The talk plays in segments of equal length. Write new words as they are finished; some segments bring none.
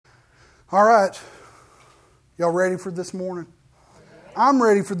All right. Y'all ready for this morning? I'm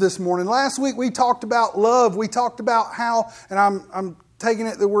ready for this morning. Last week we talked about love. We talked about how, and I'm taking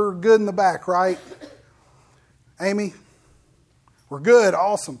it that we're good in the back, right? Amy? We're good.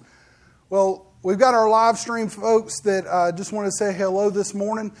 Awesome. Well, we've got our live stream folks that just want to say hello this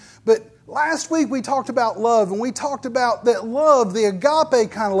morning. But last week we talked about love, and we talked about that love, the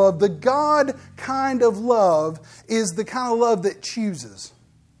agape kind of love, the God kind of love is the kind of love that chooses.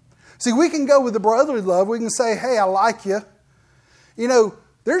 See, we can go with the brotherly love. We can say, hey, I like you. You know,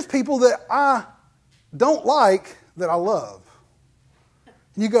 there's people that I don't like that I love.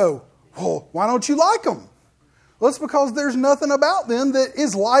 And you go, well, why don't you like them? Well, it's because there's nothing about them that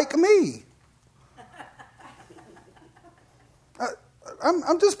is like me.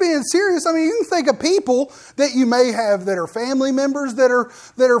 I'm just being serious. I mean, you can think of people that you may have that are family members, that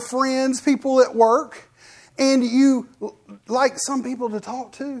are friends, people at work, and you like some people to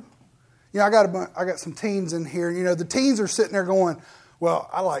talk to. You know, I got some teens in here. You know, the teens are sitting there going, well,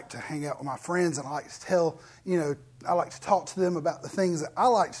 I like to hang out with my friends and I like to tell, you know, I like to talk to them about the things that I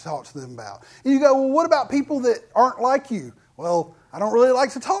like to talk to them about. And you go, well, what about people that aren't like you? Well, I don't really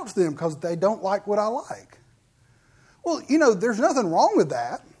like to talk to them because they don't like what I like. Well, you know, there's nothing wrong with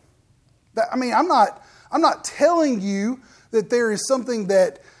that. I mean, I'm not telling you that there is something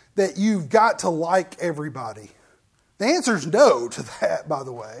that you've got to like everybody. The answer is no to that, by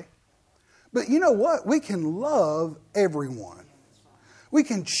the way. But you know what? We can love everyone. We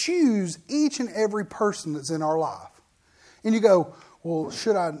can choose each and every person that's in our life. And you go, well,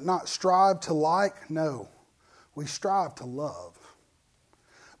 should I not strive to like? No, we strive to love.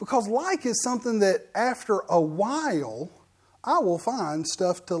 Because like is something that after a while, I will find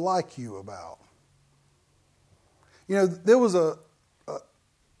stuff to like you about. You know, there was a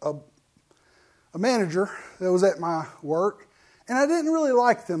manager that was at my work, and I didn't really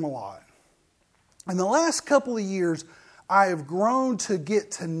like them a lot. In the last couple of years, I have grown to get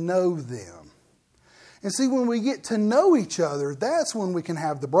to know them. And see, when we get to know each other, that's when we can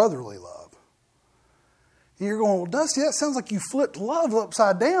have the brotherly love. And you're going, well, Dusty, that sounds like you flipped love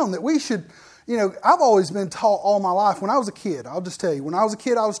upside down, that we should, you know, I've always been taught all my life. When I was a kid, I'll just tell you, when I was a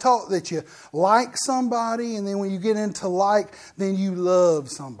kid, I was taught that you like somebody, and then when you get into like, then you love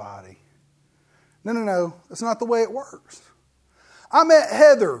somebody. No. That's not the way it works. I met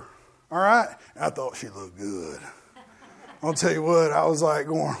Heather, all right? And I thought she looked good. I'll tell you what, I was like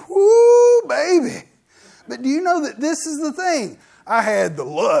going, woo, baby. But do you know that this is the thing? I had the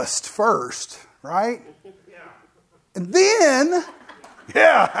lust first, right? Yeah. And then,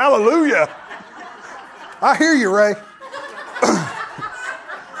 yeah, hallelujah. I hear you, Ray.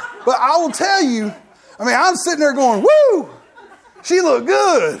 But I will tell you, I mean, I'm sitting there going, woo, she looked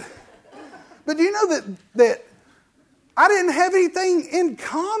good. But do you know that I didn't have anything in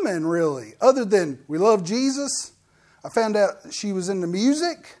common, really, other than we love Jesus. I found out she was into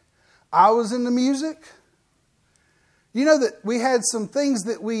music. I was into music. You know that we had some things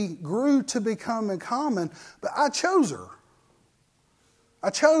that we grew to become in common, but I chose her.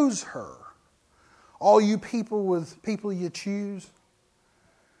 I chose her. All you people with people you choose.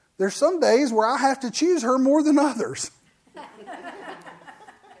 There's some days where I have to choose her more than others.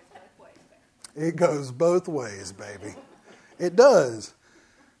 It goes both ways, baby. It does.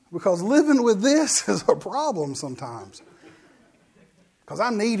 Because living with this is a problem sometimes. Because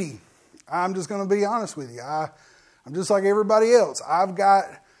I'm needy. I'm just going to be honest with you. I'm just like everybody else. I've got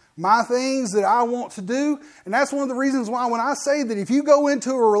my things that I want to do. And that's one of the reasons why when I say that if you go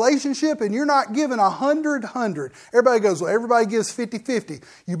into a relationship and you're not giving 100, everybody goes, well, everybody gives 50-50.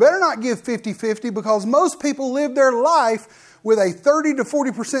 You better not give 50-50 because most people live their life with a 30 to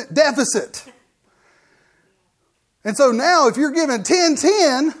 40% deficit. And so now if you're giving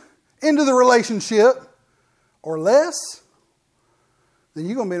 10-10 into the relationship or less, then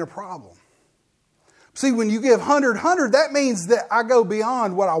you're going to be in a problem. See, when you give 100, that means that I go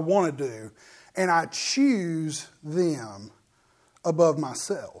beyond what I want to do and I choose them above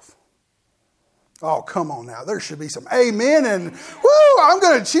myself. Oh, come on now. There should be some amen and, woo, I'm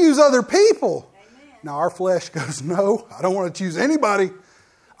going to choose other people. Amen. Now, our flesh goes, no, I don't want to choose anybody.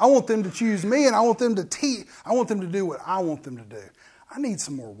 I want them to choose me, and I want them to teach. I want them to do what I want them to do. I need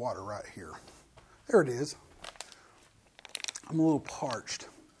some more water right here. There it is. I'm a little parched.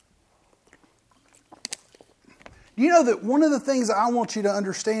 You know that one of the things I want you to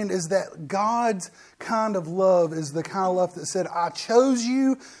understand is that God's kind of love is the kind of love that said, I chose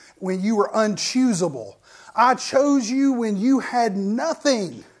you when you were unchoosable. I chose you when you had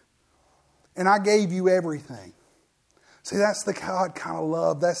nothing, and I gave you everything. See, that's the God kind of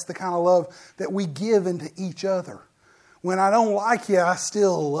love. That's the kind of love that we give into each other. When I don't like you, I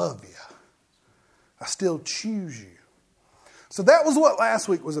still love you. I still choose you. So that was what last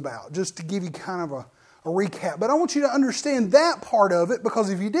week was about, just to give you kind of a recap. But I want you to understand that part of it, because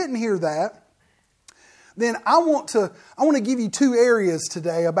if you didn't hear that, then I want to give you two areas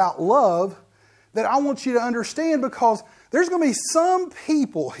today about love that I want you to understand, because there's going to be some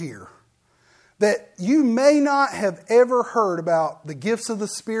people here that you may not have ever heard about the gifts of the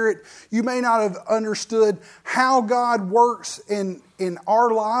Spirit. You may not have understood how God works in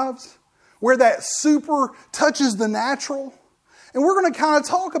our lives, where that super touches the natural. And we're going to kind of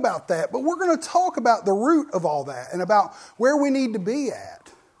talk about that, but we're going to talk about the root of all that and about where we need to be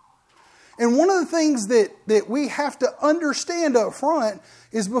at. And one of the things that we have to understand up front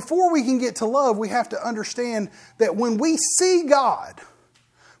is, before we can get to love, we have to understand that when we see God,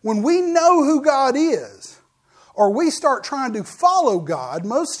 when we know who God is, or we start trying to follow God,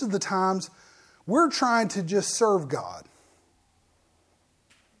 most of the times we're trying to just serve God.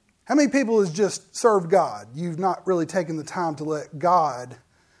 How many people has just served God? You've not really taken the time to let God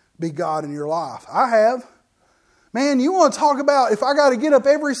be God in your life. I have. Man, you want to talk about, if I got to get up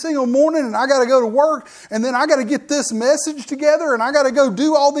every single morning and I got to go to work, and then I got to get this message together, and I got to go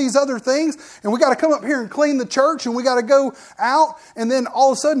do all these other things, and we got to come up here and clean the church, and we got to go out, and then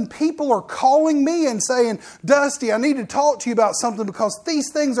all of a sudden people are calling me and saying, Dusty, I need to talk to you about something because these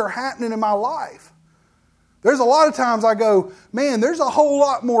things are happening in my life. There's a lot of times I go, man, there's a whole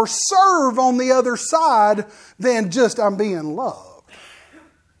lot more serve on the other side than just I'm being loved.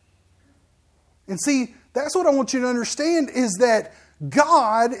 And see, that's what I want you to understand, is that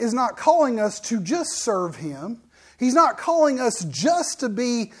God is not calling us to just serve Him. He's not calling us just to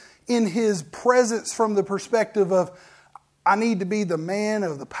be in His presence from the perspective of, I need to be the man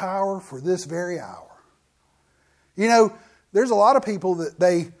of the power for this very hour. You know, there's a lot of people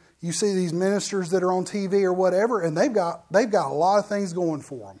that you see these ministers that are on TV or whatever, and they've got a lot of things going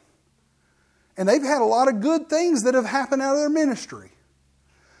for them. And they've had a lot of good things that have happened out of their ministry.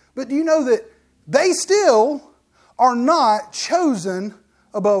 But do you know that they still are not chosen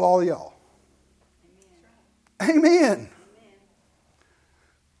above all y'all? Amen. Amen.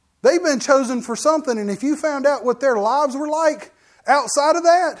 They've been chosen for something, and if you found out what their lives were like outside of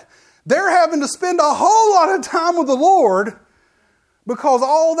that, they're having to spend a whole lot of time with the Lord, because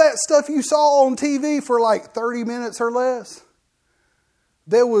all that stuff you saw on TV for like 30 minutes or less,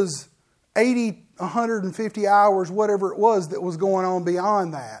 there was 80, 150 hours, whatever it was, that was going on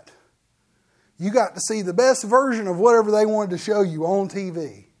beyond that. You got to see the best version of whatever they wanted to show you on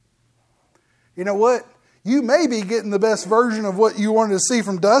TV. You know what? You may be getting the best version of what you wanted to see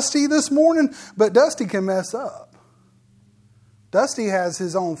from Dusty this morning, but Dusty can mess up. Dusty has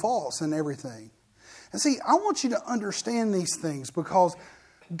his own faults and everything. And see, I want you to understand these things, because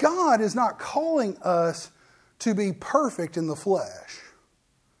God is not calling us to be perfect in the flesh.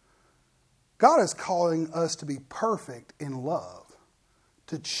 God is calling us to be perfect in love,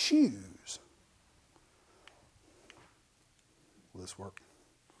 to choose. Will this work?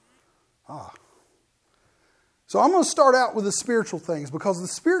 So I'm going to start out with the spiritual things, because the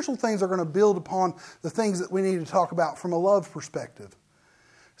spiritual things are going to build upon the things that we need to talk about from a love perspective.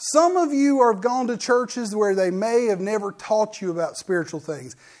 Some of you have gone to churches where they may have never taught you about spiritual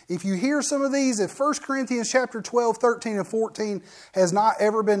things. If you hear some of these, if 1 Corinthians chapter 12, 13, and 14 has not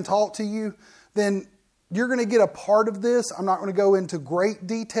ever been taught to you, then you're going to get a part of this. I'm not going to go into great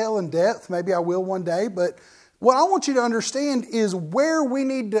detail and depth. Maybe I will one day, but what I want you to understand is where we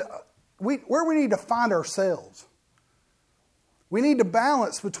need to find ourselves. We need to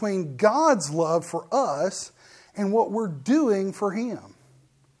balance between God's love for us and what we're doing for Him.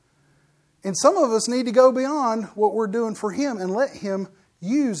 And some of us need to go beyond what we're doing for Him and let Him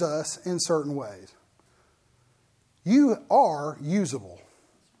use us in certain ways. You are usable.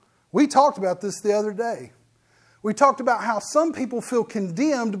 We talked about this the other day. We talked about how some people feel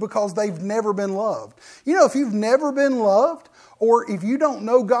condemned because they've never been loved. You know, if you've never been loved, or if you don't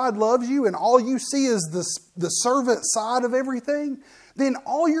know God loves you and all you see is the servant side of everything, then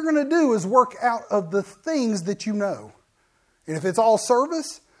all you're going to do is work out of the things that you know. And if it's all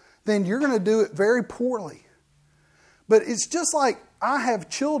service, then you're going to do it very poorly. But it's just like I have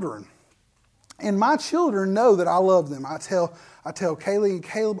children, and my children know that I love them. I tell Kaylee and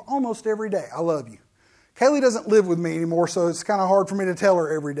Caleb almost every day, I love you. Kaylee doesn't live with me anymore, so it's kind of hard for me to tell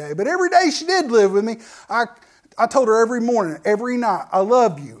her every day. But every day she did live with me, I told her every morning, every night, I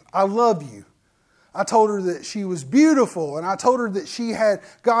love you, I love you. I told her that she was beautiful, and I told her that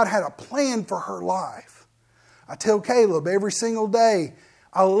God had a plan for her life. I tell Caleb every single day,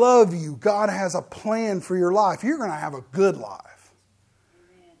 I love you. God has a plan for your life. You're going to have a good life.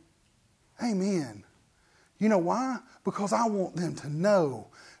 Amen. Amen. You know why? Because I want them to know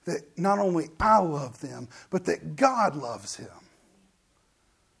that not only I love them, but that God loves him.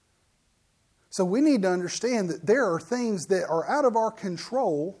 So we need to understand that there are things that are out of our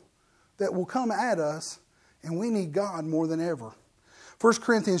control that will come at us, and we need God more than ever. 1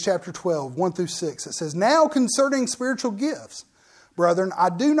 Corinthians chapter 12, 1 through 6, it says, "Now concerning spiritual gifts, brethren, I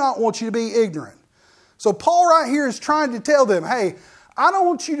do not want you to be ignorant." So Paul right here is trying to tell them, hey, I don't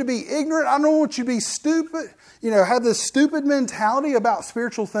want you to be ignorant. I don't want you to be stupid, have this stupid mentality about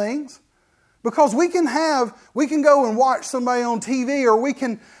spiritual things. Because we can go and watch somebody on TV, or we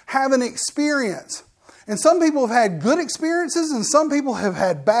can have an experience. And some people have had good experiences and some people have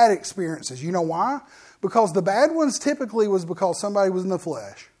had bad experiences. You know why? Because the bad ones typically was because somebody was in the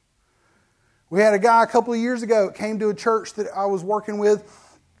flesh. We had a guy a couple of years ago that came to a church that I was working with,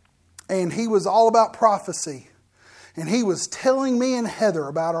 and he was all about prophecy. And he was telling me and Heather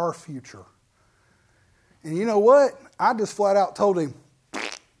about our future. And you know what? I just flat out told him,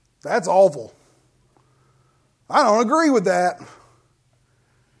 that's awful. I don't agree with that.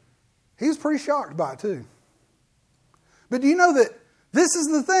 He was pretty shocked by it too. But do you know that this is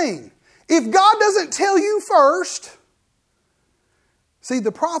the thing? If God doesn't tell you first, see,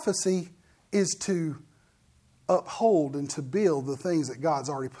 the prophecy is to uphold and to build the things that God's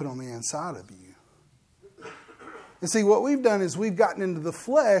already put on the inside of you. And see, what we've done is we've gotten into the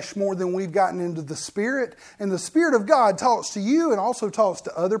flesh more than we've gotten into the Spirit. And the Spirit of God talks to you and also talks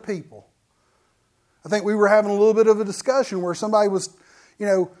to other people. I think we were having a little bit of a discussion where somebody was,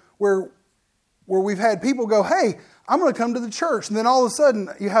 where we've had people go, hey, I'm going to come to the church. And then all of a sudden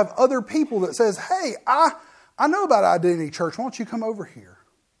you have other people that says, hey, I know about Identity Church. Why don't you come over here?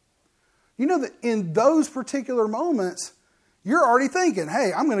 You know that in those particular moments, you're already thinking,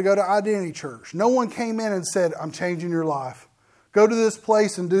 hey, I'm going to go to Identity Church. No one came in and said, I'm changing your life. Go to this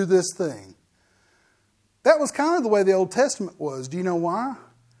place and do this thing. That was kind of the way the Old Testament was. Do you know why?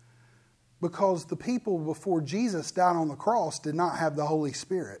 Because the people before Jesus died on the cross did not have the Holy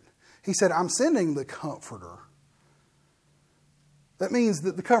Spirit. He said, I'm sending the Comforter. That means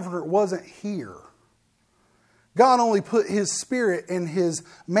that the Comforter wasn't here. God only put His Spirit and His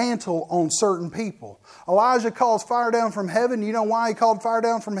mantle on certain people. Elijah calls fire down from heaven. You know why he called fire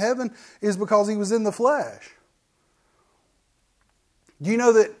down from heaven? Is because he was in the flesh. Do you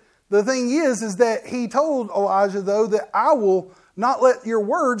know that the thing is that he told Elijah, though, that I will not let your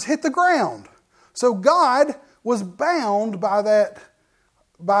words hit the ground. So God was bound by that,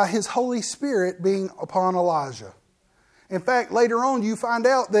 by His Holy Spirit being upon Elijah. In fact, later on you find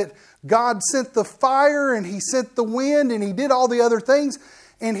out that God sent the fire and He sent the wind and He did all the other things.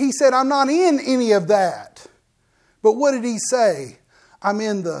 And He said, I'm not in any of that. But what did He say? I'm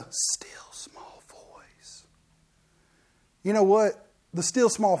in the still small voice. You know what? The still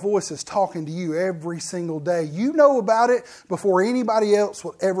small voice is talking to you every single day. You know about it before anybody else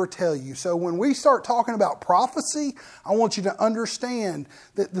will ever tell you. So when we start talking about prophecy, I want you to understand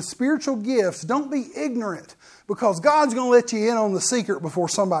that the spiritual gifts, don't be ignorant, because God's going to let you in on the secret before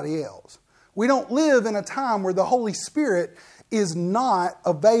somebody else. We don't live in a time where the Holy Spirit is not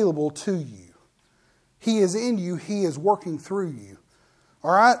available to you. He is in you. He is working through you.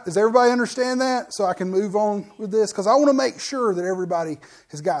 All right? Does everybody understand that? So I can move on with this, because I want to make sure that everybody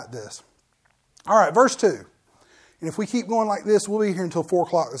has got this. All right, verse 2. And if we keep going like this, we'll be here until 4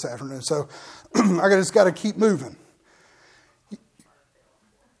 o'clock this afternoon. So I just got to keep moving.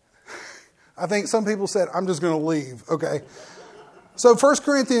 I think some people said, I'm just going to leave. Okay. So 1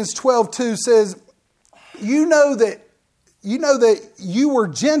 Corinthians 12:2 says, you know that you were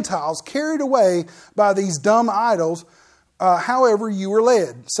Gentiles carried away by these dumb idols, however you were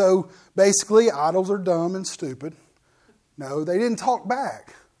led. So basically, idols are dumb and stupid. No, they didn't talk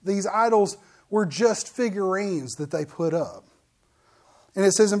back. These idols were just figurines that they put up. And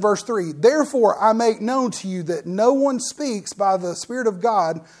it says in verse 3, therefore I make known to you that no one speaks by the Spirit of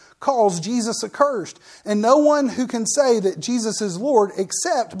God calls Jesus accursed, and no one who can say that Jesus is Lord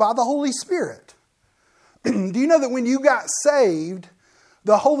except by the Holy Spirit. Do you know that when you got saved,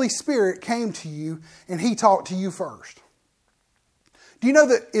 the Holy Spirit came to you and He talked to you first? Do you know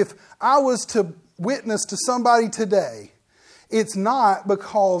that if I was to witness to somebody today, it's not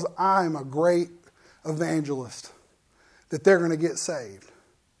because I'm a great evangelist that they're going to get saved?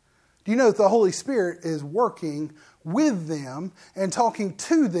 Do you know that the Holy Spirit is working with them and talking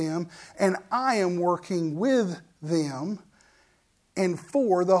to them, and I am working with them and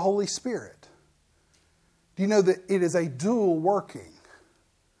for the Holy Spirit? Do you know that it is a dual working?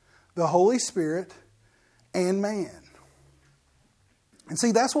 The Holy Spirit and man. And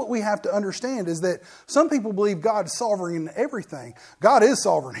see, that's what we have to understand, is that some people believe God is sovereign in everything. God is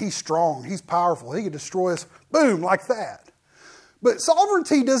sovereign. He's strong. He's powerful. He can destroy us, boom, like that. But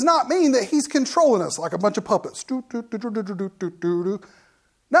sovereignty does not mean that he's controlling us like a bunch of puppets.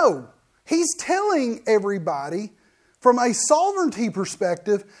 No, he's telling everybody from a sovereignty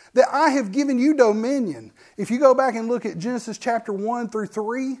perspective that I have given you dominion. If you go back and look at Genesis chapter 1 through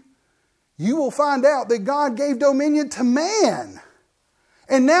 3, you will find out that God gave dominion to man.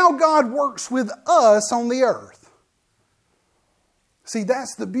 And now God works with us on the earth. See,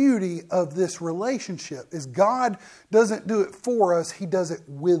 that's the beauty of this relationship, is God doesn't do it for us, he does it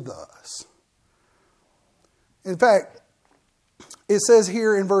with us. In fact, it says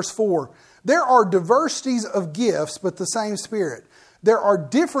here in verse 4, there are diversities of gifts, but the same Spirit. There are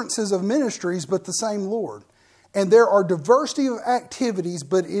differences of ministries, but the same Lord. And there are diversity of activities,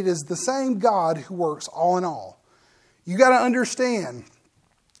 but it is the same God who works all in all. You got to understand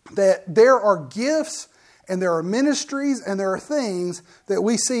that there are gifts and there are ministries and there are things that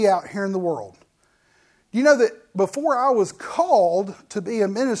we see out here in the world. You know that before I was called to be a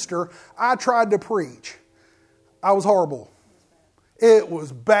minister, I tried to preach. I was horrible. It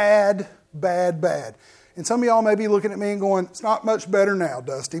was bad, bad, bad. And some of y'all may be looking at me and going, it's not much better now,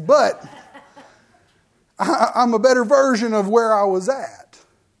 Dusty. But I'm a better version of where I was at.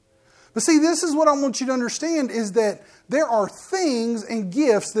 But see, this is what I want you to understand, is that there are things and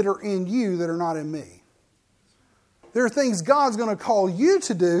gifts that are in you that are not in me. There are things God's going to call you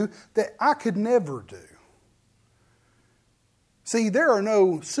to do that I could never do. See, there are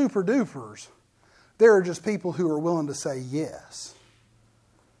no super dupers. There are just people who are willing to say yes.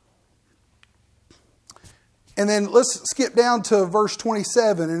 And then let's skip down to verse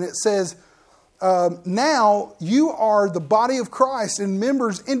 27, and it says, now you are the body of Christ and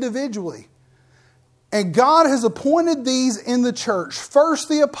members individually. And God has appointed these in the church. First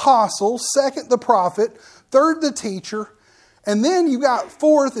the apostle, second the prophet, third the teacher, and then you got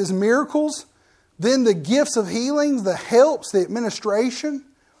fourth is miracles, then the gifts of healings, the helps, the administration,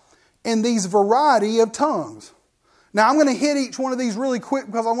 and these variety of tongues. Now I'm going to hit each one of these really quick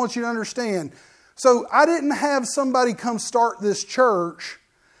because I want you to understand. So I didn't have somebody come start this church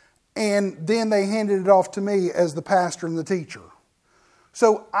and then they handed it off to me as the pastor and the teacher.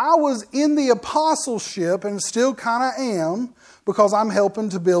 So I was in the apostleship and still kind of am because I'm helping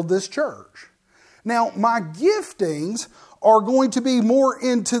to build this church. Now, my giftings are going to be more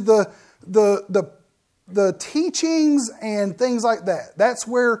into the teachings and things like that. That's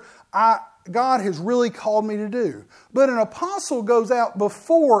where God has really called me to do. But an apostle goes out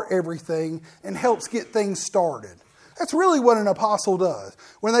before everything and helps get things started. That's really what an apostle does.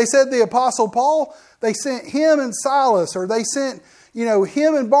 When they said the apostle Paul, they sent him and Silas, or they sent,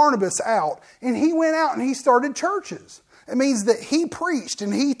 him and Barnabas out. And he went out and he started churches. It means that he preached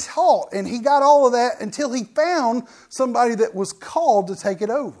and he taught and he got all of that until he found somebody that was called to take it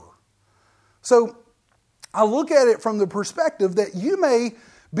over. So I look at it from the perspective that you may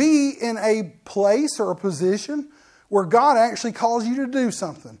be in a place or a position where God actually calls you to do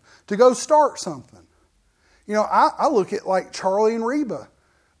something, to go start something. I look at like Charlie and Reba.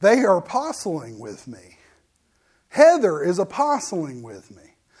 They are apostling with me. Heather is apostling with me.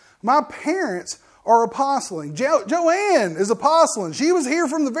 My parents are apostling. Joanne is apostling. She was here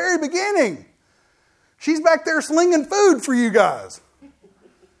from the very beginning. She's back there slinging food for you guys.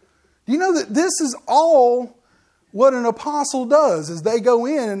 You know that this is all what an apostle does, is they go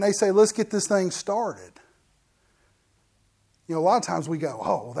in and they say, let's get this thing started. A lot of times we go,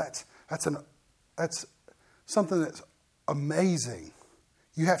 oh, that's something that's amazing.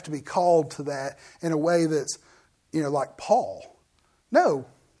 You have to be called to that in a way that's, like Paul. No.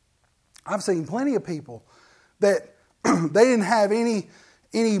 I've seen plenty of people that they didn't have any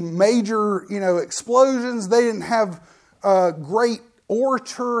major, explosions. They didn't have great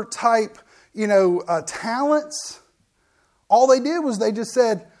orator type, talents. All they did was they just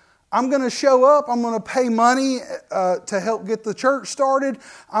said, I'm going to show up. I'm going to pay money to help get the church started.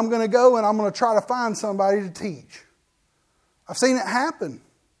 I'm going to go and I'm going to try to find somebody to teach. I've seen it happen.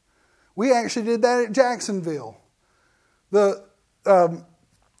 We actually did that at Jacksonville. The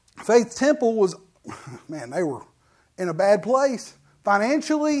Faith Temple was, they were in a bad place.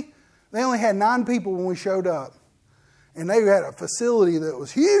 Financially, they only had 9 people when we showed up. And they had a facility that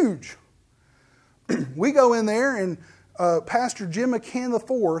was huge. We go in there and Pastor Jim McCann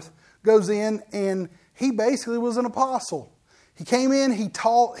IV goes in and he basically was an apostle. He came in, he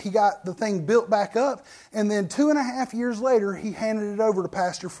taught, he got the thing built back up, and then 2.5 years later, he handed it over to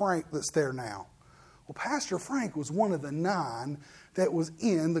Pastor Frank that's there now. Well, Pastor Frank was one of the 9 that was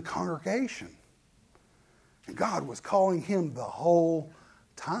in the congregation. And God was calling him the whole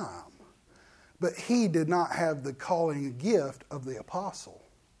time. But he did not have the calling and gift of the apostle.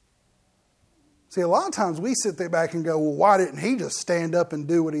 See, a lot of times we sit there back and go, well, why didn't he just stand up and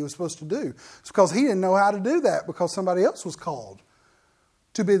do what he was supposed to do? It's because he didn't know how to do that because somebody else was called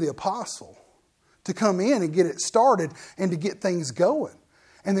to be the apostle, to come in and get it started and to get things going.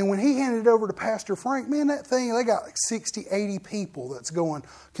 And then when he handed it over to Pastor Frank, man, that thing, they got like 60, 80 people that's going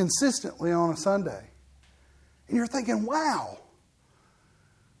consistently on a Sunday. And you're thinking, wow,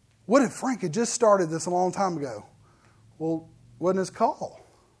 what if Frank had just started this a long time ago? Well, wasn't his call.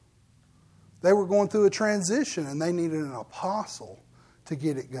 They were going through a transition and they needed an apostle to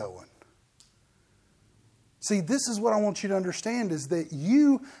get it going. See, this is what I want you to understand is that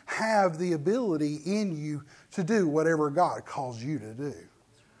you have the ability in you to do whatever God calls you to do.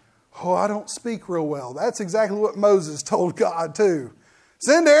 Oh, I don't speak real well. That's exactly what Moses told God too.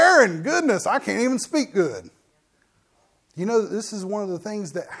 Send Aaron. Goodness, I can't even speak good. You know, this is one of the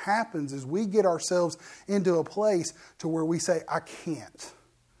things that happens is we get ourselves into a place to where we say, I can't.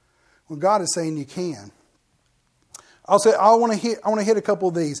 When God is saying you can. I want to hit a couple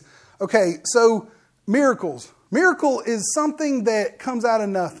of these. Okay, so miracles. Miracle is something that comes out of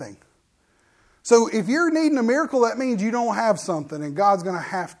nothing. So if you're needing a miracle, that means you don't have something and God's going to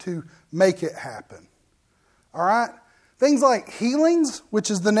have to make it happen. All right? Things like healings,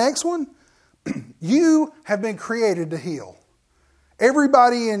 which is the next one. You have been created to heal.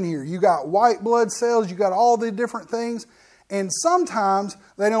 Everybody in here, you got white blood cells, you got all the different things, and sometimes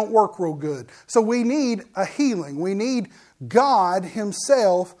they don't work real good. So we need a healing. We need God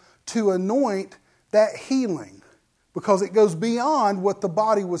Himself to anoint that healing because it goes beyond what the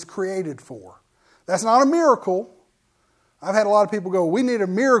body was created for. That's not a miracle. I've had a lot of people go, we need a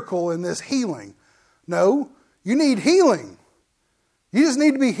miracle in this healing. No, you need healing. You just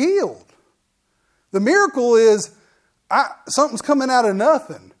need to be healed. The miracle is something's coming out of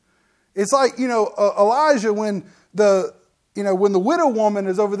nothing. It's like, Elijah when the widow woman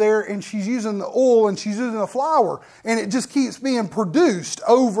is over there and she's using the oil and she's using the flour and it just keeps being produced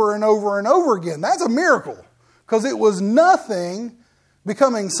over and over and over again. That's a miracle because it was nothing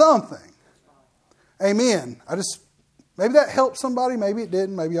becoming something. Amen. Maybe that helped somebody. Maybe it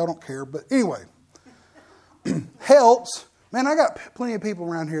didn't. Maybe y'all don't care. But anyway, helps. Man, I got plenty of people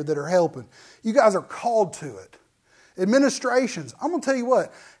around here that are helping. You guys are called to it. Administrations. I'm going to tell you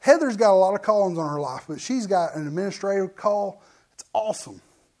what. Heather's got a lot of callings on her life, but she's got an administrative call. It's awesome.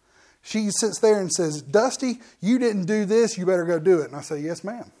 She sits there and says, Dusty, you didn't do this. You better go do it. And I say, yes,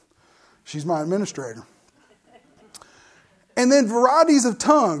 ma'am. She's my administrator. And then varieties of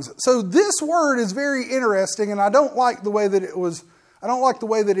tongues. So this word is very interesting, and I don't like the way that it was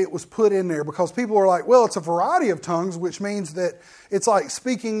put in there because people are like, well, it's a variety of tongues, which means that it's like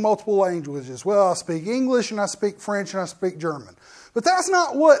speaking multiple languages. Well, I speak English and I speak French and I speak German. But that's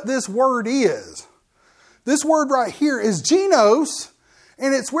not what this word is. This word right here is genos,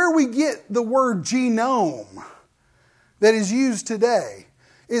 and it's where we get the word genome that is used today.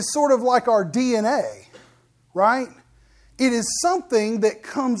 It's sort of like our DNA, right? It is something that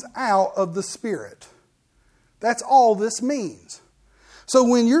comes out of the Spirit. That's all this means. So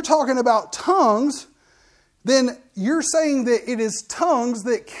when you're talking about tongues, then you're saying that it is tongues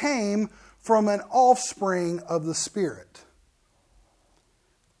that came from an offspring of the Spirit.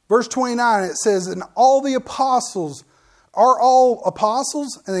 Verse 29, it says, and all the apostles, are all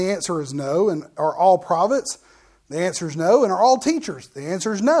apostles? And the answer is no. And are all prophets? The answer is no. And are all teachers? The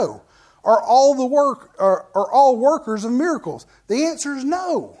answer is no. Are all workers of miracles? The answer is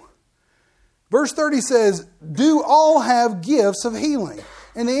no. Verse 30 says, do all have gifts of healing?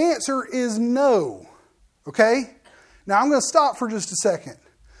 And the answer is no. Okay? Now I'm going to stop for just a second.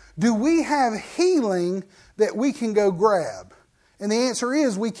 Do we have healing that we can go grab? And the answer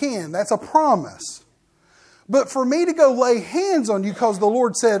is we can. That's a promise. But for me to go lay hands on you because the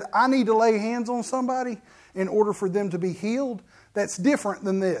Lord said I need to lay hands on somebody in order for them to be healed, that's different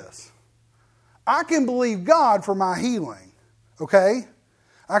than this. I can believe God for my healing. Okay?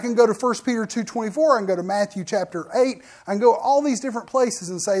 I can go to 1 Peter 2:24, I can go to Matthew chapter 8, I can go all these different places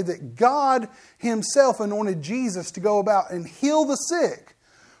and say that God Himself anointed Jesus to go about and heal the sick.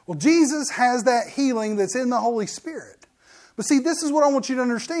 Well, Jesus has that healing that's in the Holy Spirit. But see, this is what I want you to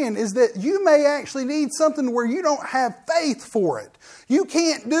understand, is that you may actually need something where you don't have faith for it. You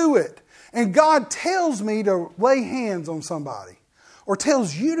can't do it. And God tells me to lay hands on somebody, or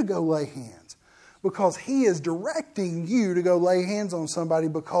tells you to go lay hands. Because He is directing you to go lay hands on somebody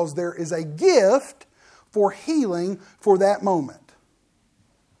because there is a gift for healing for that moment.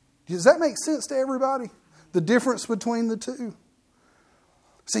 Does that make sense to everybody? The difference between the two?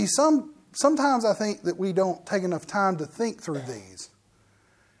 See, sometimes I think that we don't take enough time to think through these.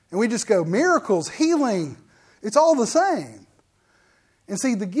 And we just go, miracles, healing, it's all the same. And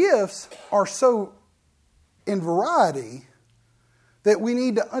see, the gifts are so in variety that we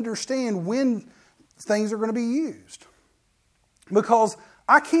need to understand when things are going to be used. Because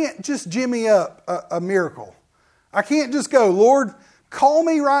I can't just jimmy up a miracle. I can't just go, Lord, call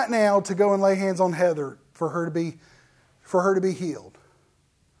me right now to go and lay hands on Heather for her to be healed.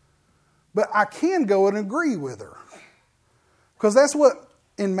 But I can go and agree with her. Because that's what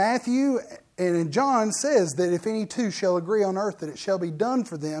in Matthew and in John says, that if any two shall agree on earth, that it shall be done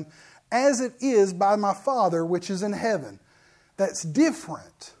for them as it is by my Father which is in heaven. That's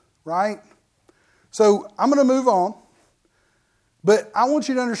different, right? So I'm going to move on. But I want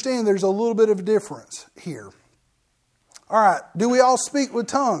you to understand there's a little bit of a difference here. All right, do we all speak with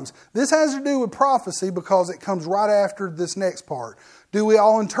tongues? This has to do with prophecy because it comes right after this next part. Do we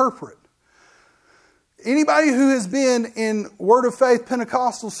all interpret? Anybody who has been in Word of Faith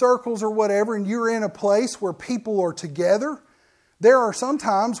Pentecostal circles or whatever, and you're in a place where people are together, there are some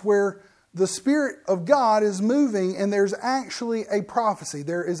times where the Spirit of God is moving and there's actually a prophecy.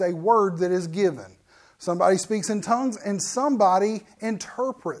 There is a word that is given. Somebody speaks in tongues and somebody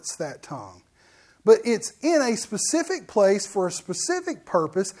interprets that tongue. But it's in a specific place for a specific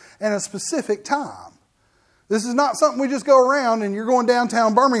purpose and a specific time. This is not something we just go around and you're going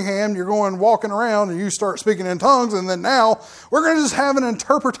downtown Birmingham, you're going walking around and you start speaking in tongues and then now we're going to just have an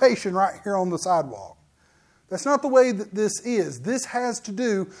interpretation right here on the sidewalk. That's not the way that this is. This has to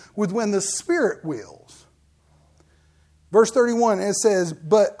do with when the Spirit wills. Verse 31, it says,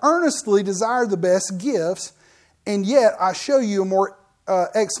 but earnestly desire the best gifts, and yet I show you a more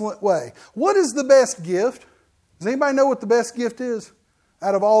excellent way. What is the best gift? Does anybody know what the best gift is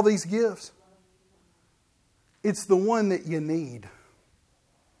out of all these gifts? It's the one that you need.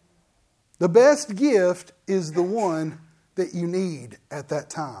 The best gift is the one that you need at that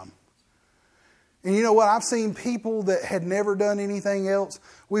time. And you know what? I've seen people that had never done anything else.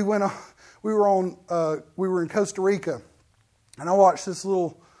 We were in Costa Rica, and I watched this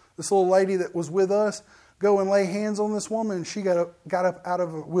little lady that was with us go and lay hands on this woman, and she got up out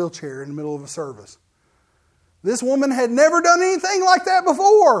of a wheelchair in the middle of a service. This woman had never done anything like that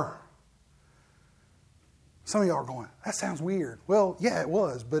before. Some of y'all are going, that sounds weird. Well, yeah, it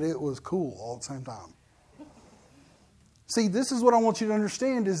was, but it was cool all at the same time. See, this is what I want you to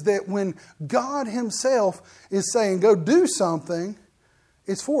understand is that when God Himself is saying, go do something,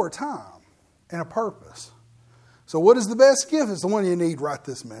 it's for a time and a purpose. So what is the best gift? It's the one you need right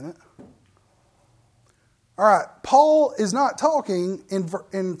this minute. All right, Paul is not talking in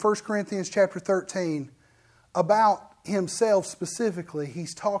 1 Corinthians chapter 13 about himself specifically.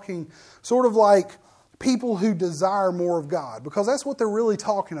 He's talking sort of like people who desire more of God, because that's what they're really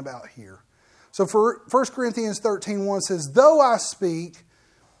talking about here. So for 1 Corinthians 13:1 says, though I speak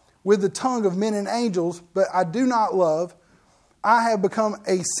with the tongue of men and angels, but I do not love, I have become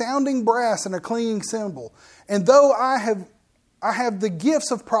a sounding brass and a clanging cymbal. And though I have the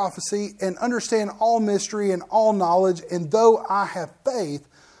gifts of prophecy and understand all mystery and all knowledge, and though I have faith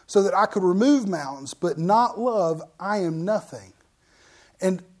so that I could remove mountains, but not love, I am nothing.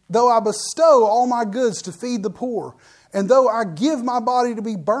 And though I bestow all my goods to feed the poor, and though I give my body to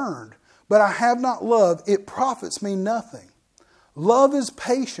be burned, but I have not love, it profits me nothing. Love is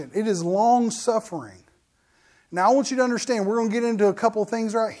patient. It is long-suffering. Now, I want you to understand, we're going to get into a couple of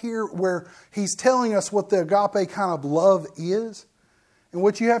things right here where he's telling us what the agape kind of love is. And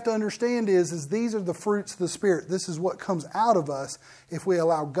what you have to understand is these are the fruits of the Spirit. This is what comes out of us if we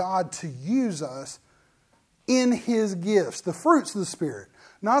allow God to use us in His gifts. The fruits of the Spirit.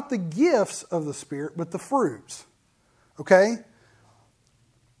 Not the gifts of the Spirit, but the fruits. Okay?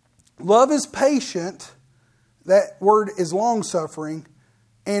 Love is patient. That word is long-suffering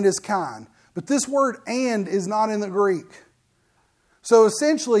and is kind. But this word "and" is not in the Greek. So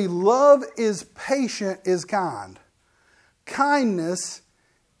essentially, love is patient, is kind. Kindness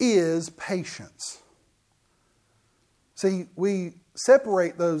is patience. See, we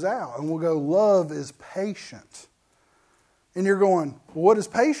separate those out and we'll go, love is patient. And you're going, well, what does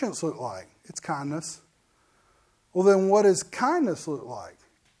patience look like? It's kindness. Well, then what does kindness look like?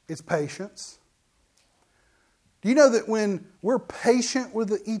 It's patience. Do you know that when we're patient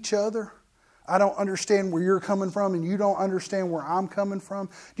with each other, I don't understand where you're coming from and you don't understand where I'm coming from.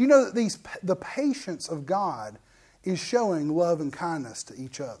 Do you know that the patience of God is showing love and kindness to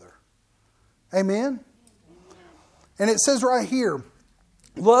each other? Amen? And it says right here,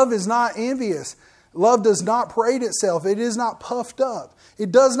 love is not envious. Love does not parade itself. It is not puffed up.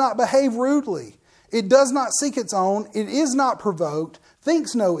 It does not behave rudely. It does not seek its own. It is not provoked,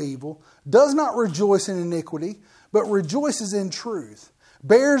 thinks no evil, does not rejoice in iniquity, but rejoices in truth,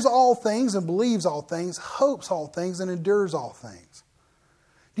 bears all things and believes all things, hopes all things and endures all things.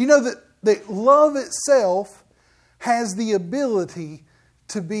 Do you know that love itself has the ability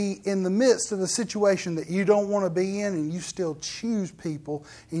to be in the midst of a situation that you don't want to be in, and you still choose people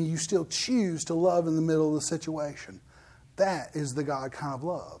and you still choose to love in the middle of the situation? That is the God kind of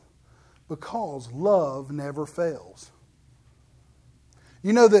love, because love never fails.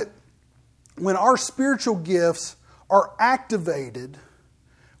 You know that when our spiritual gifts are activated,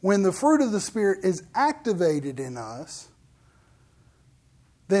 when the fruit of the Spirit is activated in us,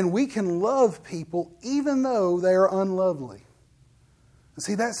 then we can love people even though they are unlovely.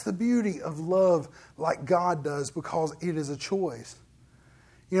 See, that's the beauty of love like God does, because it is a choice.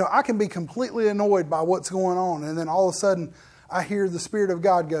 You know, I can be completely annoyed by what's going on, and then all of a sudden I hear the Spirit of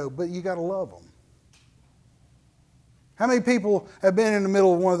God go, but you got to love them. How many people have been in the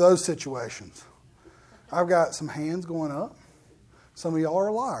middle of one of those situations? I've got some hands going up. Some of y'all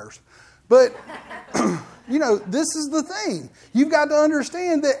are liars. But, you know, this is the thing. You've got to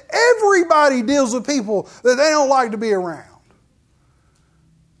understand that everybody deals with people that they don't like to be around.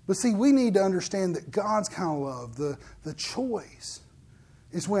 But see, we need to understand that God's kind of love, the choice,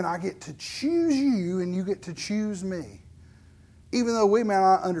 is when I get to choose you and you get to choose me. Even though we may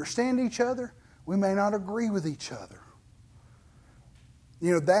not understand each other, we may not agree with each other.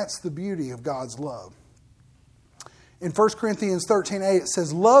 You know, that's the beauty of God's love. In 1 Corinthians 13:8, it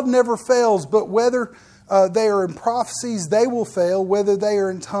says, love never fails, but whether they are in prophecies, they will fail. Whether they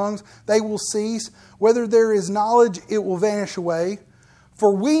are in tongues, they will cease. Whether there is knowledge, it will vanish away.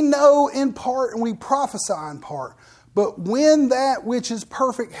 For we know in part and we prophesy in part. But when that which is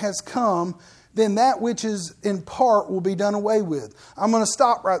perfect has come, then that which is in part will be done away with. I'm going to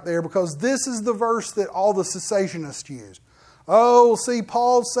stop right there, because this is the verse that all the cessationists use. Oh, see,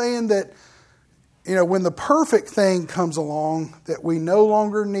 Paul's saying that, you know, when the perfect thing comes along, that we no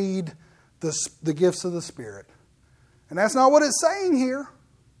longer need the gifts of the Spirit. And that's not what it's saying here.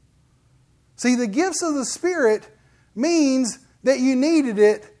 See, the gifts of the Spirit means that you needed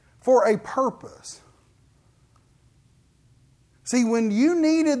it for a purpose. See, when you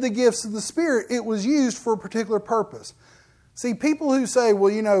needed the gifts of the Spirit, it was used for a particular purpose. See, people who say,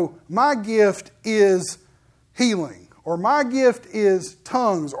 well, you know, my gift is healing, or my gift is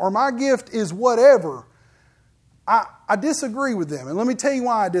tongues, or my gift is whatever, I disagree with them. And let me tell you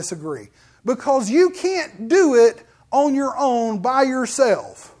why I disagree. Because you can't do it on your own by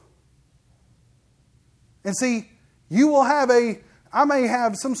yourself. And see, you will have I may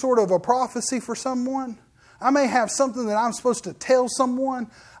have some sort of a prophecy for someone. I may have something that I'm supposed to tell someone.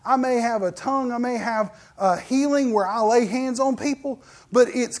 I may have a tongue. I may have a healing where I lay hands on people. But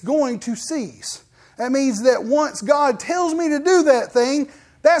it's going to cease. That means that once God tells me to do that thing,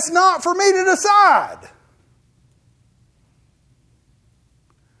 that's not for me to decide.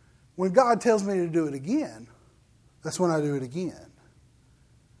 When God tells me to do it again, that's when I do it again.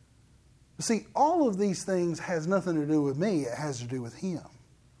 See, all of these things has nothing to do with me. It has to do with Him.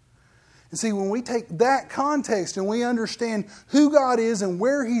 And see, when we take that context and we understand who God is and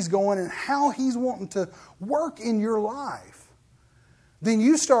where He's going and how He's wanting to work in your life, then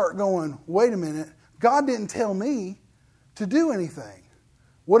you start going, wait a minute, God didn't tell me to do anything.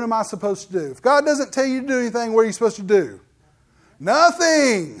 What am I supposed to do? If God doesn't tell you to do anything, what are you supposed to do?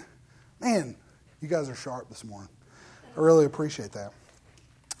 Nothing. Man, you guys are sharp this morning. I really appreciate that.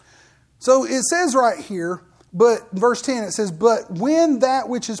 So it says right here, but verse 10, it says, but when that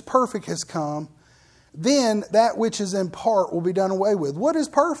which is perfect has come, then that which is in part will be done away with. What is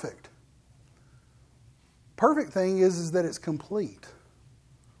perfect? Perfect thing is that it's complete.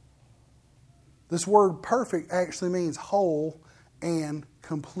 This word perfect actually means whole and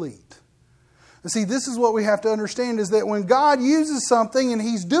complete. And see, this is what we have to understand, is that when God uses something and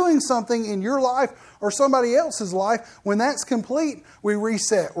He's doing something in your life or somebody else's life, when that's complete, we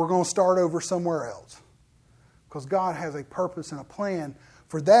reset. We're going to start over somewhere else. Because God has a purpose and a plan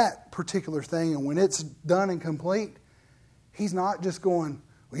for that particular thing. And when it's done and complete, He's not just going,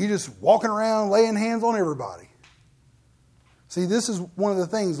 well, you're just walking around laying hands on everybody. See, this is one of the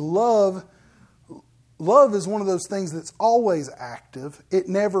things. Love is one of those things that's always active. It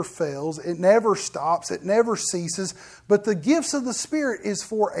never fails. It never stops. It never ceases. But the gifts of the Spirit is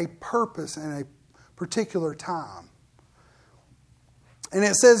for a purpose and a particular time. And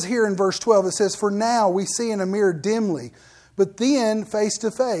it says here in verse 12, it says, for now we see in a mirror dimly, but then face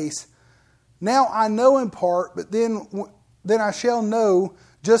to face. Now I know in part, but then I shall know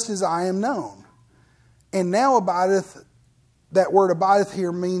just as I am known. And now abideth, that word abideth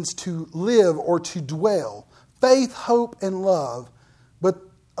here means to live or to dwell. Faith, hope, and love. But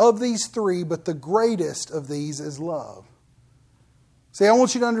of these three, but the greatest of these is love. See, I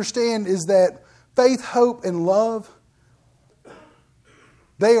want you to understand is that faith, hope, and love,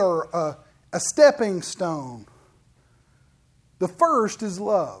 They are a stepping stone. The first is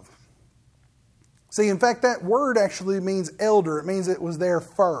love. See, in fact, that word actually means elder. It means it was there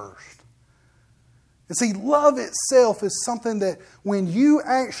first. And see, love itself is something that when you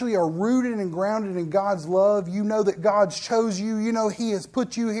actually are rooted and grounded in God's love, you know that God's chose you. You know He has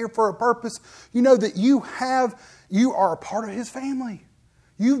put you here for a purpose. You know that you are a part of His family.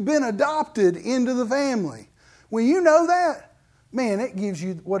 You've been adopted into the family. When you know that, man, it gives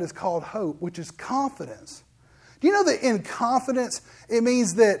you what is called hope, which is confidence. Do you know that in confidence, it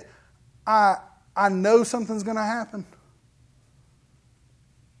means that I know something's going to happen?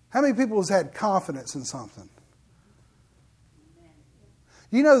 How many people has had confidence in something?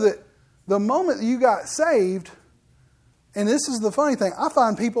 You know that the moment that you got saved, and this is the funny thing, I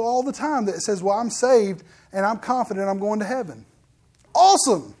find people all the time that says, well, I'm saved and I'm confident I'm going to heaven.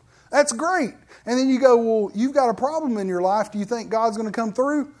 Awesome. That's great. And then you go, well, you've got a problem in your life. Do you think God's going to come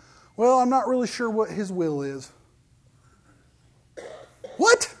through? Well, I'm not really sure what His will is.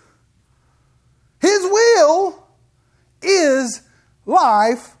 What? His will is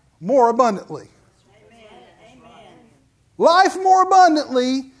life more abundantly. Amen. Life more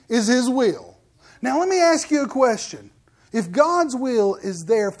abundantly is His will. Now let me ask you a question. If God's will is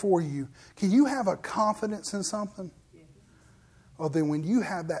there for you, can you have a confidence in something? Well, then when you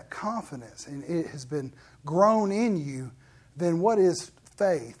have that confidence and it has been grown in you, then what is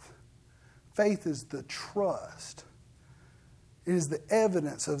faith? Faith is the trust. It is the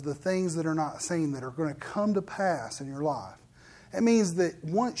evidence of the things that are not seen that are going to come to pass in your life. It means that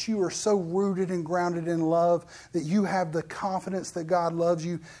once you are so rooted and grounded in love that you have the confidence that God loves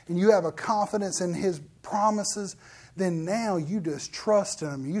you and you have a confidence in His promises, then now you just trust in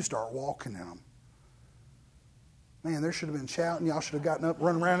Him and you start walking in them. Man, there should have been shouting. Y'all should have gotten up,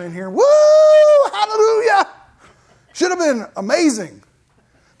 run around in here. Woo! Hallelujah! Should have been amazing.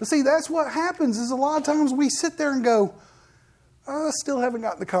 But see, that's what happens is a lot of times we sit there and go, I still haven't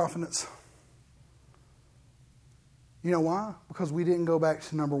gotten the confidence. You know why? Because we didn't go back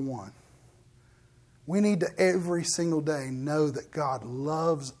to number one. We need to every single day know that God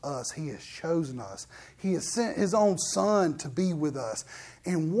loves us. He has chosen us. He has sent His own Son to be with us.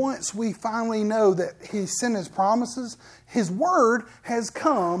 And once we finally know that He sent His promises, His Word has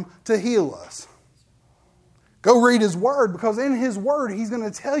come to heal us. Go read His Word, because in His Word He's going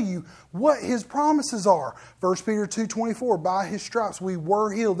to tell you what His promises are. 1 Peter 2:24, by His stripes we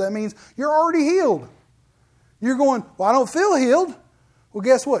were healed. That means you're already healed. You're going, well, I don't feel healed. Well,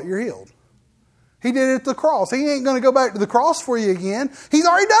 guess what? You're healed. He did it at the cross. He ain't going to go back to the cross for you again. He's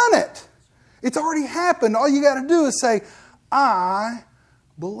already done it. It's already happened. All you got to do is say, I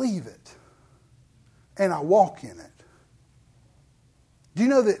believe it. And I walk in it. Do you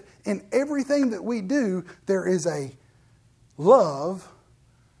know that in everything that we do, there is a love,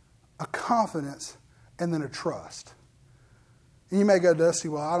 a confidence, and then a trust? And you may go, Dusty,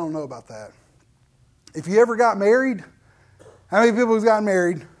 well, I don't know about that. If you ever got married, how many people have gotten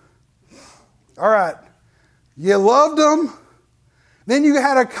married? All right. You loved them. Then you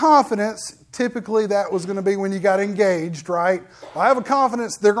had a confidence. Typically, that was going to be when you got engaged, right? Well, I have a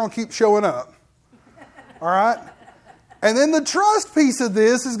confidence they're going to keep showing up. All right? And then the trust piece of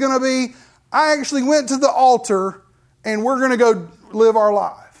this is going to be, I actually went to the altar and we're going to go live our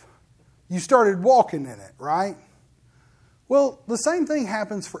life. You started walking in it, right? Well, the same thing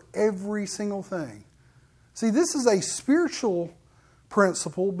happens for every single thing. See, this is a spiritual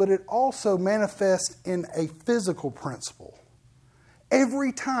principle, but it also manifests in a physical principle.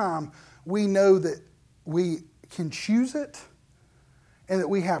 Every time we know that we can choose it and that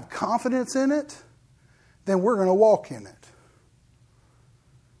we have confidence in it, then we're going to walk in it.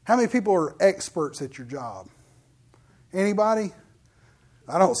 How many people are experts at your job? Anybody?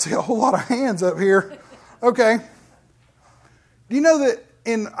 I don't see a whole lot of hands up here. Okay. Do you know that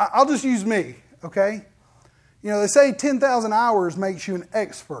I'll just use me, okay? You know, they say 10,000 hours makes you an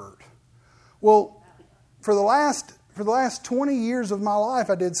expert. Well, for the last 20 years of my life,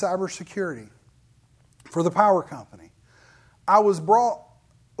 I did cybersecurity for the power company. I was brought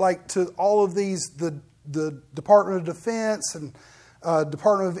to all of these, the Department of Defense and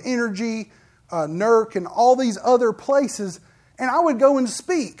Department of Energy, NERC, and all these other places, and I would go and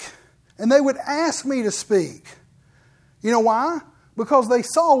speak, and they would ask me to speak. You know why? Because they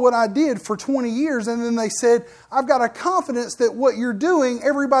saw what I did for 20 years, and then they said, I've got a confidence that what you're doing,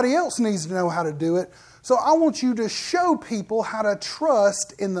 everybody else needs to know how to do it. So I want you to show people how to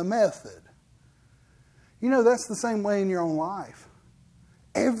trust in the method. You know, that's the same way in your own life.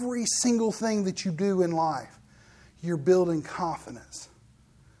 Every single thing that you do in life, you're building confidence.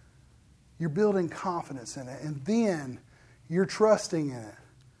 You're building confidence in it, and then you're trusting in it.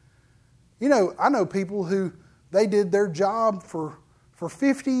 You know, I know people who they did their job for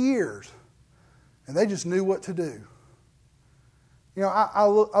 50 years and they just knew what to do. You know, I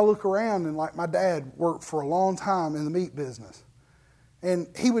look around and like my dad worked for a long time in the meat business. And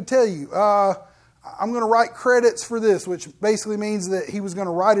he would tell you, I'm going to write credits for this, which basically means that he was going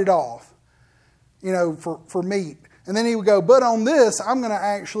to write it off, you know, for meat. And then he would go, but on this, I'm going to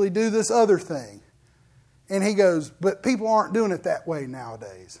actually do this other thing. And he goes, but people aren't doing it that way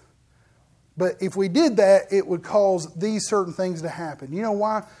nowadays. But if we did that, it would cause these certain things to happen. You know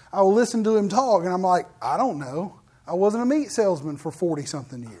why? I will listen to him talk, and I'm like, I don't know. I wasn't a meat salesman for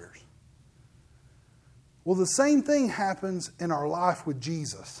 40-something years. Well, the same thing happens in our life with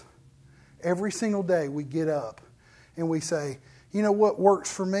Jesus. Every single day we get up and we say, you know what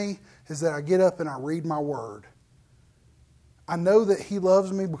works for me is that I get up and I read my word. I know that He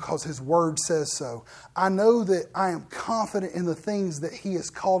loves me because His word says so. I know that I am confident in the things that He has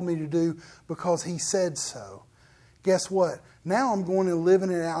called me to do because He said so. Guess what? Now I'm going and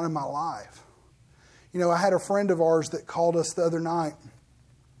living it out in my life. You know, I had a friend of ours that called us the other night,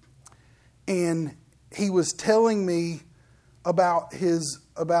 and he was telling me about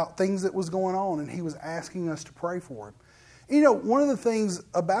things that was going on, and he was asking us to pray for him. You know, one of the things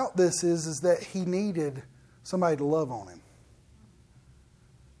about this is that he needed somebody to love on him.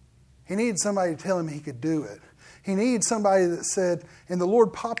 He needed somebody to tell him he could do it. He needed somebody that said, and the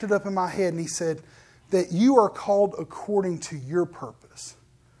Lord popped it up in my head, and He said, that you are called according to your purpose.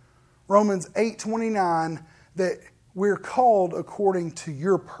 Romans 8:29, that we're called according to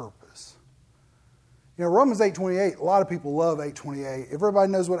your purpose. You know, Romans 8:28, a lot of people love 8:28. If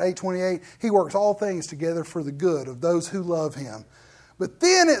everybody knows what 8:28, He works all things together for the good of those who love Him. But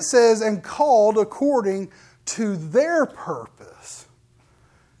then it says, and called according to their purpose.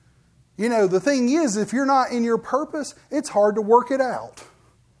 You know, the thing is, if you're not in your purpose, it's hard to work it out.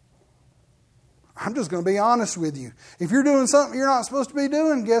 I'm just going to be honest with you. If you're doing something you're not supposed to be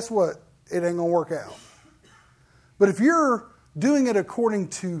doing, guess what? It ain't going to work out. But if you're doing it according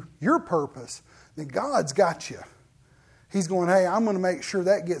to your purpose, then God's got you. He's going, hey, I'm going to make sure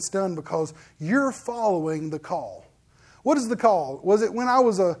that gets done because you're following the call. What is the call? Was it when I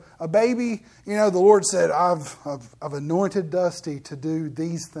was a baby? You know, the Lord said, I've anointed Dusty to do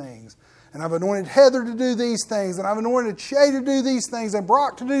these things. And I've anointed Heather to do these things. And I've anointed Shay to do these things. And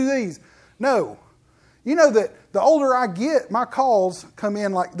Brock to do these. No. You know that the older I get, my calls come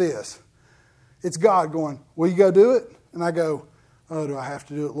in like this. It's God going, will you go do it? And I go, oh, do I have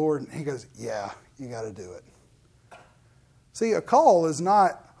to do it, Lord? And He goes, yeah, you got to do it. See, a call is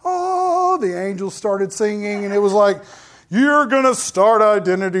not, oh, the angels started singing and it was like, you're going to start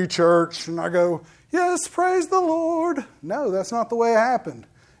Identity Church. And I go, yes, praise the Lord. No, that's not the way it happened.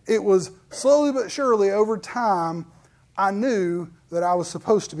 It was slowly but surely over time, I knew that I was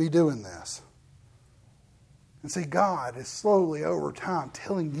supposed to be doing this. And see, God is slowly over time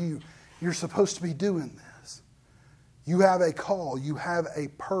telling you, you're supposed to be doing this. You have a call. You have a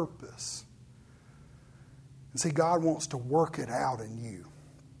purpose. And see, God wants to work it out in you.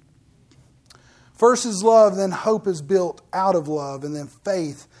 First is love, then hope is built out of love, and then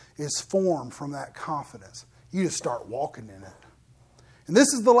faith is formed from that confidence. You just start walking in it. And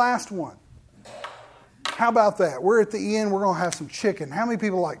this is the last one. How about that? We're at the end. We're going to have some chicken. How many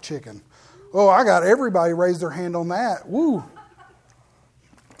people like chicken? Oh, I got everybody raise their hand on that. Woo.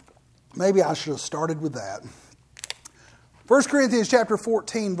 Maybe I should have started with that. 1 Corinthians chapter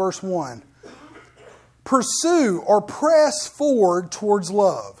 14, verse 1. Pursue or press forward towards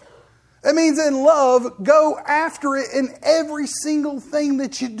love. That means in love, go after it in every single thing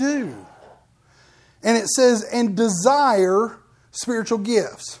that you do. And it says, and desire spiritual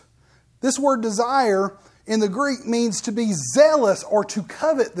gifts. This word desire in the Greek means to be zealous or to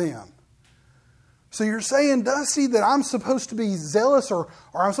covet them. So you're saying, Dusty, that I'm supposed to be zealous or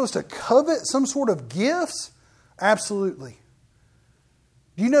I'm supposed to covet some sort of gifts? Absolutely.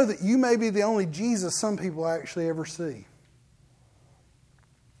 Do you know that you may be the only Jesus some people actually ever see?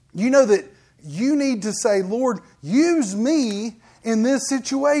 You know that you need to say, Lord, use me in this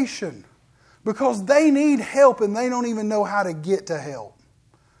situation because they need help and they don't even know how to get to help.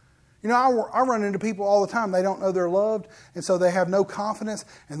 You know, I run into people all the time. They don't know they're loved, and so they have no confidence,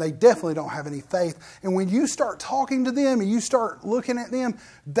 and they definitely don't have any faith. And when you start talking to them and you start looking at them,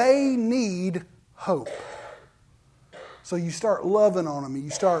 they need hope. So you start loving on them, and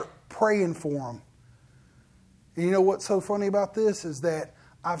you start praying for them. And you know what's so funny about this is that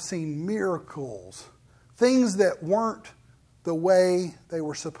I've seen miracles, things that weren't the way they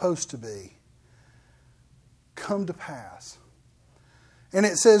were supposed to be, come to pass. And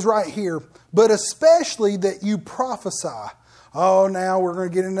it says right here, but especially that you prophesy. Oh, now we're going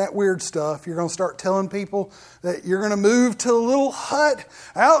to get in that weird stuff. You're going to start telling people that you're going to move to a little hut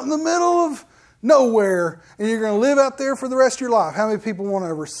out in the middle of nowhere, and you're going to live out there for the rest of your life. How many people want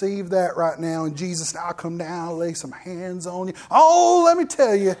to receive that right now? And Jesus, I'll come down, lay some hands on you. Oh, let me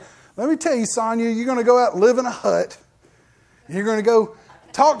tell you, Sonia, you're going to go out and live in a hut. You're going to go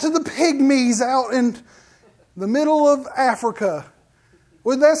talk to the pygmies out in the middle of Africa.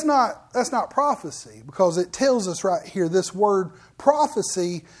 Well, that's not prophecy, because it tells us right here, this word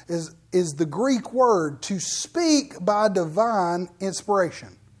prophecy is the Greek word to speak by divine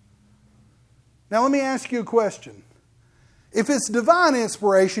inspiration. Now, let me ask you a question. If it's divine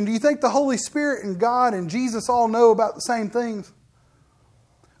inspiration, do you think the Holy Spirit and God and Jesus all know about the same things?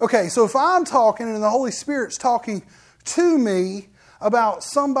 Okay, so if I'm talking and the Holy Spirit's talking to me about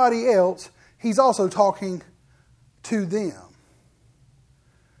somebody else, He's also talking to them.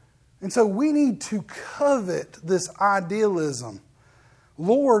 And so we need to covet this idealism.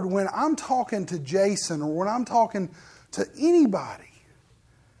 Lord, when I'm talking to Jason or when I'm talking to anybody,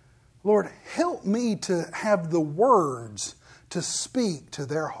 Lord, help me to have the words to speak to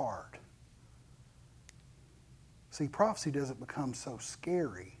their heart. See, prophecy doesn't become so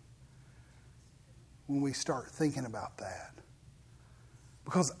scary when we start thinking about that.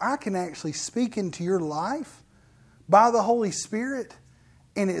 Because I can actually speak into your life by the Holy Spirit,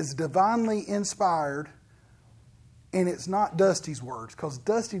 and it is divinely inspired, and it's not Dusty's words, because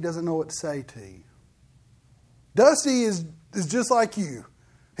Dusty doesn't know what to say to you. Dusty is just like you.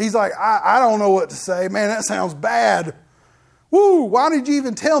 He's like, I don't know what to say. Man, that sounds bad. Woo, why did you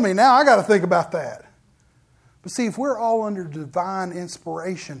even tell me? Now I got to think about that. But see, if we're all under divine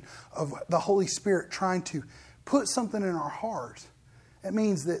inspiration of the Holy Spirit trying to put something in our hearts, that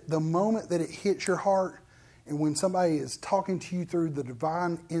means that the moment that it hits your heart, and when somebody is talking to you through the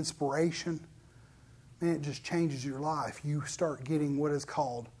divine inspiration, man, it just changes your life. You start getting what is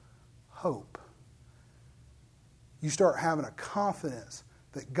called hope. You start having a confidence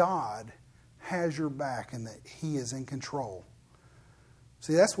that God has your back and that He is in control.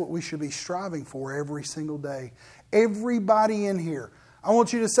 See, that's what we should be striving for every single day. Everybody in here, I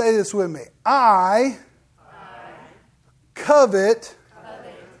want you to say this with me. I covet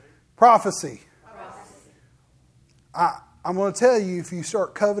prophecy. I'm going to tell you, if you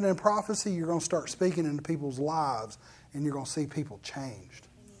start coveting prophecy, you're going to start speaking into people's lives, and you're going to see people changed.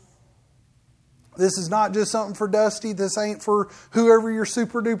 This is not just something for Dusty. This ain't for whoever your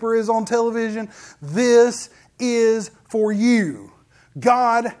super duper is on television. This is for you.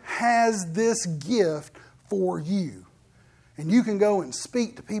 God has this gift for you. And you can go and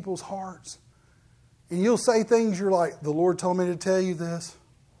speak to people's hearts. And you'll say things you're like, the Lord told me to tell you this.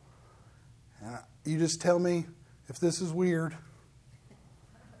 And you just tell me if this is weird.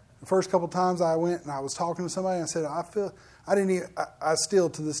 The first couple times I went and I was talking to somebody, I said, I still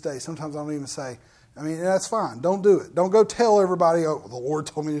to this day, sometimes I don't even say, that's fine. Don't do it. Don't go tell everybody, oh, the Lord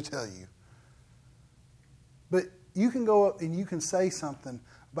told me to tell you. But you can go up and you can say something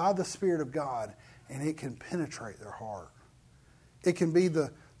by the Spirit of God, and it can penetrate their heart. It can be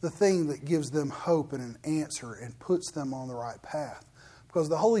the thing that gives them hope and an answer and puts them on the right path. Because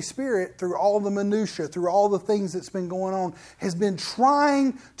the Holy Spirit, through all the minutiae, through all the things that's been going on, has been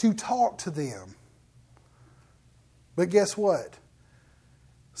trying to talk to them. But guess what?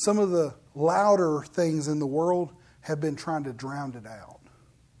 Some of the louder things in the world have been trying to drown it out.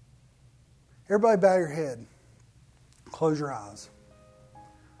 Everybody bow your head. Close your eyes.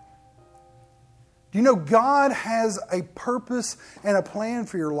 Do you know God has a purpose and a plan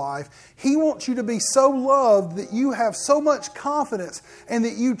for your life? He wants you to be so loved that you have so much confidence and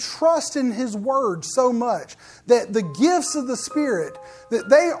that you trust in His Word so much that the gifts of the Spirit, that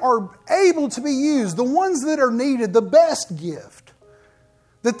they are able to be used, the ones that are needed, the best gift,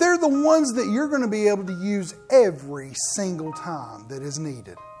 that they're the ones that you're going to be able to use every single time that is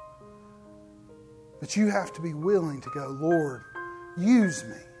needed. But you have to be willing to go, Lord, use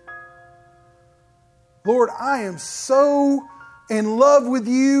me. Lord, I am so in love with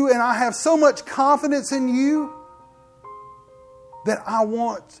you and I have so much confidence in you that I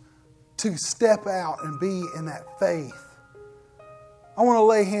want to step out and be in that faith. I want to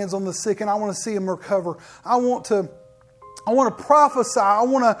lay hands on the sick and I want to see them recover. I want to prophesy. I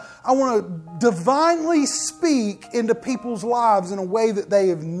want to divinely speak into people's lives in a way that they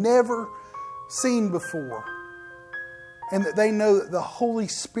have never seen before. And that they know that the Holy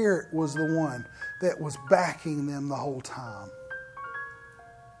Spirit was the one that was backing them the whole time.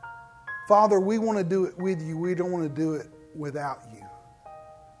 Father, we want to do it with you. We don't want to do it without you.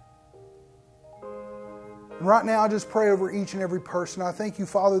 And right now, I just pray over each and every person. I thank you,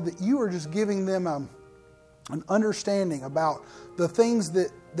 Father, that you are just giving them an understanding about the things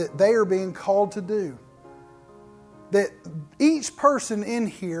that they are being called to do. That each person in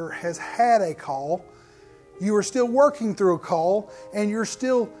here has had a call. You are still working through a call, and you're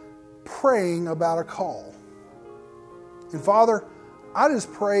still praying about a call. And Father, I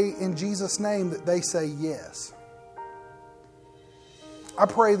just pray in Jesus' name that they say yes. I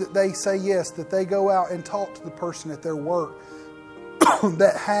pray that they say yes, that they go out and talk to the person at their work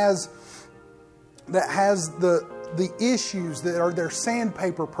that has the issues, that are their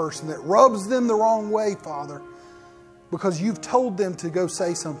sandpaper person, that rubs them the wrong way, Father, because you've told them to go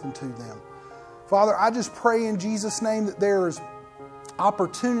say something to them. Father, I just pray in Jesus' name that there is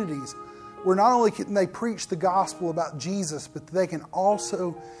opportunities where not only can they preach the gospel about Jesus, but they can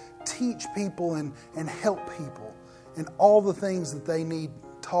also teach people and help people in all the things that they need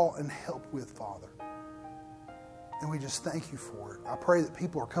taught and help with, Father. And we just thank you for it. I pray that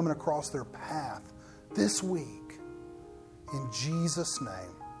people are coming across their path this week in Jesus'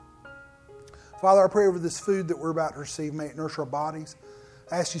 name. Father, I pray over this food that we're about to receive. May it nourish our bodies.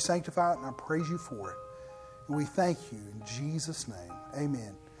 I ask you to sanctify it, and I praise you for it. And we thank you in Jesus' name.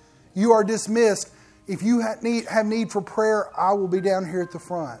 Amen. You are dismissed. If you have need for prayer, I will be down here at the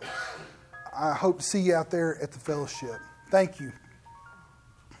front. I hope to see you out there at the fellowship. Thank you.